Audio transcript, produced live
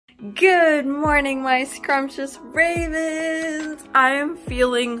Good morning, my scrumptious ravens. I am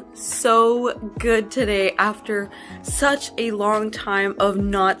feeling so good today after such a long time of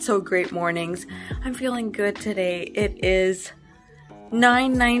not so great mornings. I'm feeling good today. It is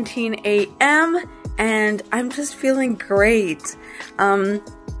 9:19 a.m. and I'm just feeling great.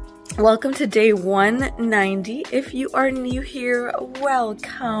 Welcome to day 190. If you are new here,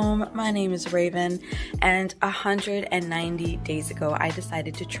 welcome. My name is Raven, and 190 days ago, I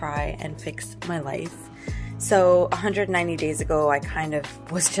decided to try and fix my life. So 190 days ago, I kind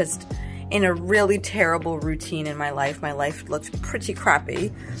of was just in a really terrible routine in my life. My life looked pretty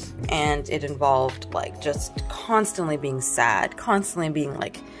crappy, and it involved like just constantly being sad, constantly being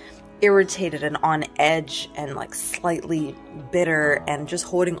like irritated and on edge and like slightly bitter and just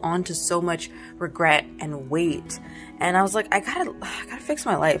holding on to so much regret and weight. And I was like, I gotta fix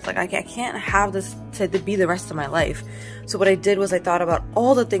my life. Like I can't have this to be the rest of my life. So what I did was I thought about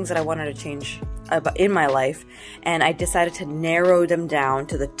all the things that I wanted to change in my life, and I decided to narrow them down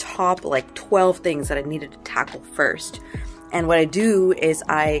to the top like 12 things that I needed to tackle first. And what I do is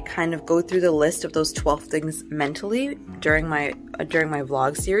I kind of go through the list of those 12 things mentally during my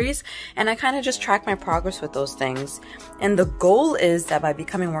vlog series, and I kind of just track my progress with those things. And the goal is that by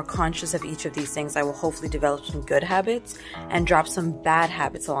becoming more conscious of each of these things, I will hopefully develop some good habits and drop some bad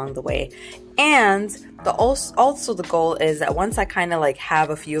habits along the way. And also the goal is that once I kind of like have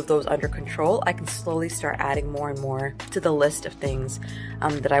a few of those under control, I can slowly start adding more and more to the list of things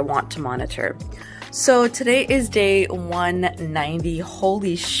that I want to monitor. So today is day 190.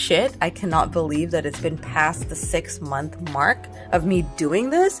 Holy shit, I cannot believe that it's been past the 6-month mark of me doing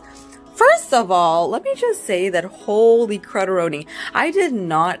this. First of all, let me just say that holy crudderoni, I did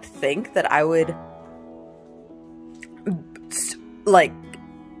not think that I would like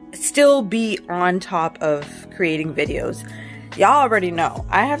still be on top of creating videos. Y'all already know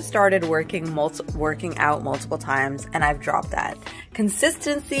I have started working out multiple times, and I've dropped that.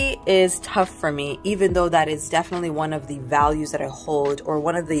 Consistency is tough for me, even though that is definitely one of the values that I hold, or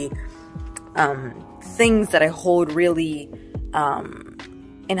one of the things that I hold really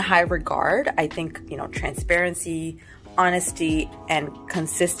in high regard. I think, you know, transparency, honesty, and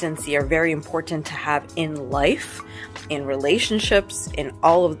consistency are very important to have in life, in relationships, in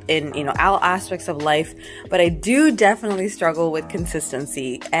all aspects of life. But I do definitely struggle with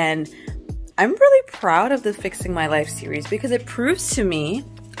consistency, and I'm really proud of the Fixing My Life series because it proves to me,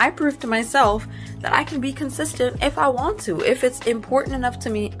 I prove to myself that I can be consistent if I want to. If it's important enough to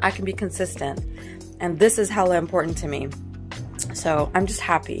me, I can be consistent. And this is hella important to me. So I'm just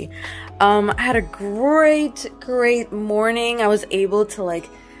happy. I had a great morning. I was able to like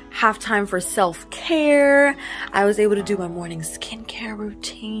have time for self-care. I was able to do my morning skincare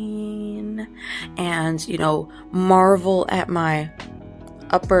routine and, you know, marvel at my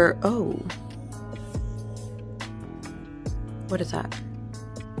upper, what is that?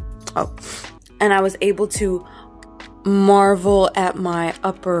 Oh, and I was able to marvel at my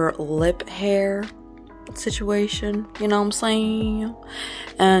upper lip hair situation, you know what I'm saying?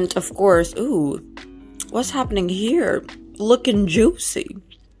 And of course, ooh, what's happening here? Looking juicy.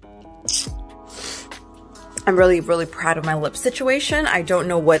 I'm really proud of my lip situation. I don't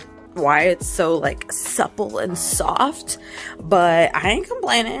know why it's so like supple and soft, but I ain't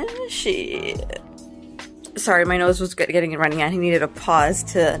complaining. Shit. Sorry, my nose was getting running out. He needed a pause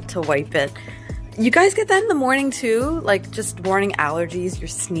to wipe it. You guys get that in the morning too? Like just morning allergies, you're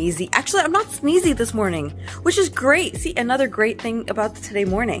sneezy. Actually, I'm not sneezy this morning, which is great. See, another great thing about today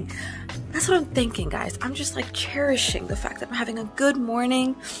morning. That's what I'm thinking, guys. I'm just like cherishing the fact that I'm having a good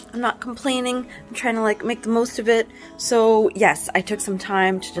morning. I'm not complaining. I'm trying to like make the most of it. So yes, I took some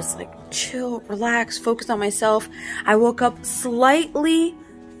time to just like chill, relax, focus on myself. I woke up slightly,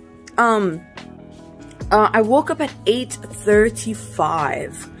 I woke up at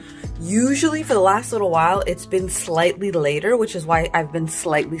 8:35. Usually for the last little while, it's been slightly later, which is why I've been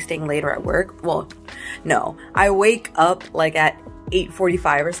slightly staying later at work. Well, no, I wake up like at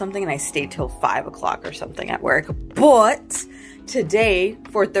 8:45 or something, and I stay till 5 o'clock or something at work. But today,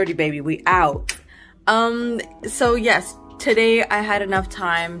 4:30, baby, we out. So yes, today I had enough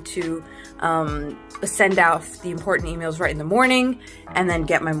time to send out the important emails right in the morning, and then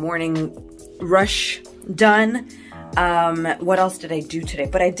get my morning rush done. What else did I do today?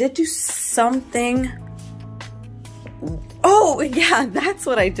 But I did do something. Oh yeah, that's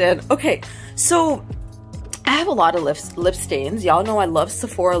what I did. Okay, so I have a lot of lip stains. Y'all know I love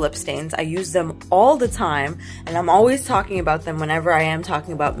Sephora lip stains. I use them all the time, and I'm always talking about them whenever I am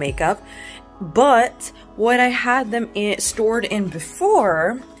talking about makeup. But what I had them stored in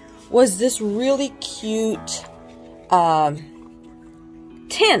before was this really cute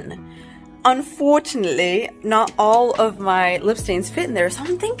tin. Unfortunately, not all of my lip stains fit in there, so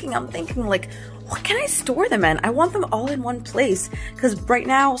I'm thinking like, what can I store them in? I want them all in one place, because right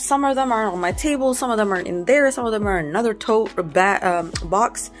now some of them are on my table, some of them are in there, some of them are in another tote or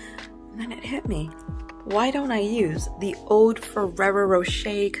box. And then it hit me. Why don't I use the old Ferrero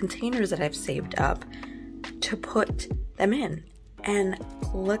Rocher containers that I've saved up to put them in? And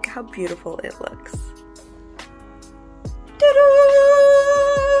look how beautiful it looks.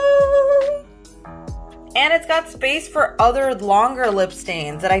 And it's got space for other longer lip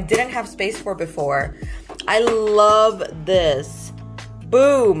stains that I didn't have space for before. I love this.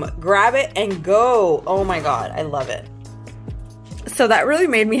 Boom, grab it and go. Oh my God, I love it. So that really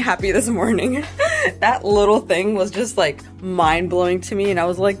made me happy this morning. That little thing was just like mind-blowing to me, and I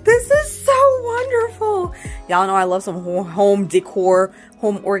was like, this is so wonderful. Y'all know I love some home decor,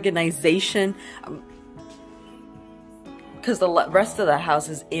 home organization. Because the rest of the house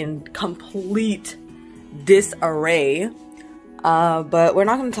is in complete disarray, but we're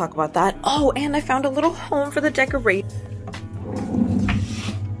not going to talk about that. Oh, and I found a little home for the decorate.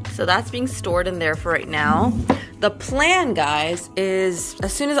 So that's being stored in there for right now. The plan, guys, is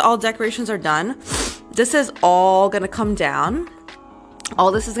as soon as all decorations are done, this is all going to come down.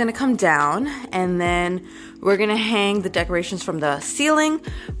 All this is going to come down, and then we're going to hang the decorations from the ceiling,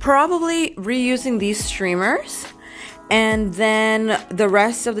 probably reusing these streamers. And then the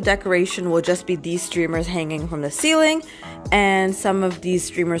rest of the decoration will just be these streamers hanging from the ceiling, and some of these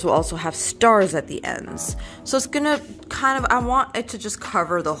streamers will also have stars at the ends. So it's gonna kind of, I want it to just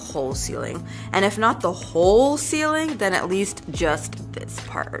cover the whole ceiling. And if not the whole ceiling, then at least just this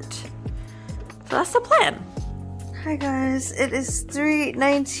part. So that's the plan. Hi guys, it is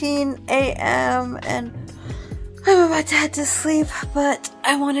 3:19 a.m. and I'm about to head to sleep, but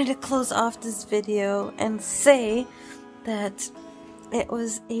I wanted to close off this video and say that it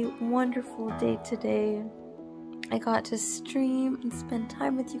was a wonderful day today. I got to stream and spend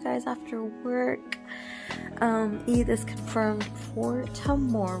time with you guys after work. Eid is confirmed for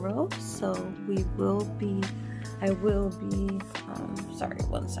tomorrow, so I will be, sorry,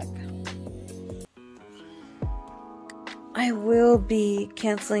 one sec. I will be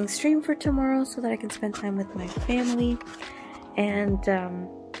canceling stream for tomorrow so that I can spend time with my family. And,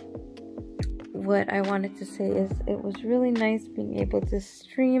 what I wanted to say is it was really nice being able to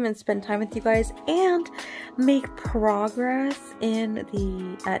stream and spend time with you guys and make progress in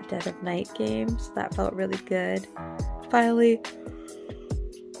the At Dead of Night game. So that felt really good. Finally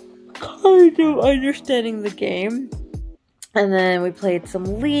kind of understanding the game. And then we played some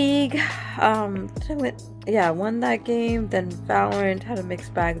League. Won that game. Then Valorant, had a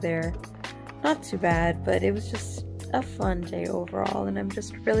mixed bag there. Not too bad, but it was just a fun day overall, and I'm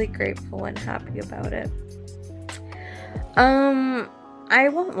just really grateful and happy about it. I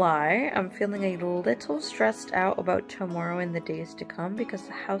won't lie, I'm feeling a little stressed out about tomorrow and the days to come because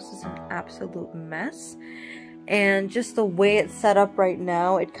the house is an absolute mess, and just the way it's set up right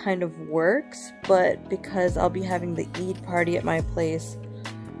now, it kind of works, but because I'll be having the Eid party at my place,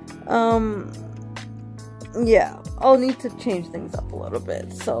 yeah, I'll need to change things up a little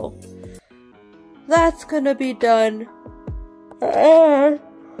bit, so that's gonna be done. I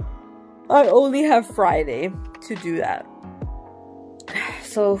only have Friday to do that.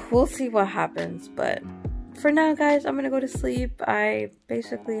 So we'll see what happens. But for now, guys, I'm gonna go to sleep. I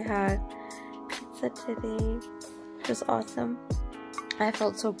basically had pizza today, which was awesome. I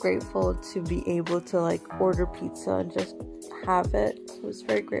felt so grateful to be able to like order pizza and just have it. So I was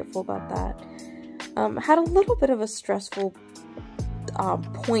very grateful about that. Had a little bit of a stressful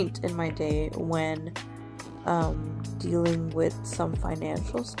point in my day when dealing with some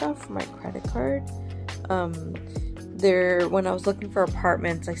financial stuff for my credit card. When I was looking for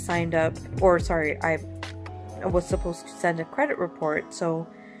apartments, I signed up, or sorry, I was supposed to send a credit report, so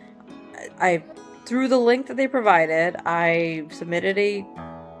through the link that they provided, I submitted a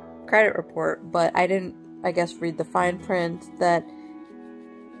credit report, but I didn't, I guess, read the fine print that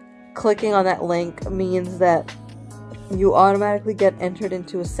clicking on that link means that you automatically get entered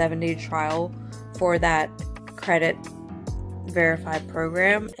into a 7-day trial for that credit verified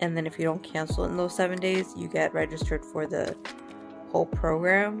program, and then if you don't cancel in those 7 days, you get registered for the whole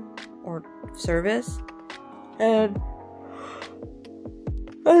program or service. And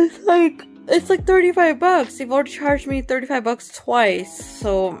it's like $35. They've already charged me $35 twice.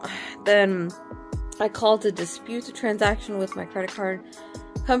 So then I called to dispute the transaction with my credit card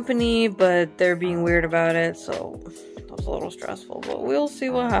company, but they're being weird about it, so it was a little stressful, but we'll see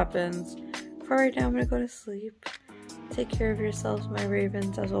what happens. For right now, I'm gonna go to sleep. Take care of yourselves, my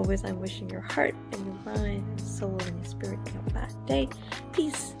ravens. As always, I'm wishing your heart and your mind soul, and your spirit in your bad day.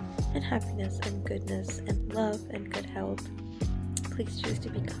 Peace and happiness and goodness and love and good health. Please choose to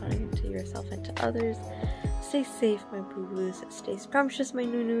be kind to yourself and to others. Stay safe, my boo-boos. Stay scrumptious, my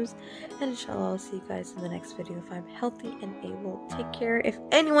noo-noos. And inshallah, I'll see you guys in the next video if I'm healthy and able. Take care. If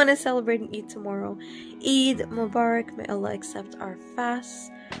anyone is celebrating Eid tomorrow, Eid Mubarak. May Allah accept our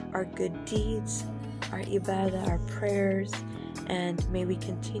fasts, our good deeds, our ibadah, our prayers. And may we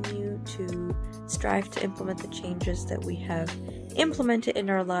continue to strive to implement the changes that we have implemented in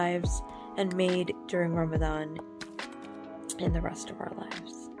our lives and made during Ramadan in the rest of our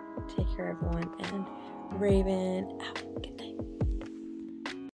lives. Take care, everyone, and Raven out. Good night.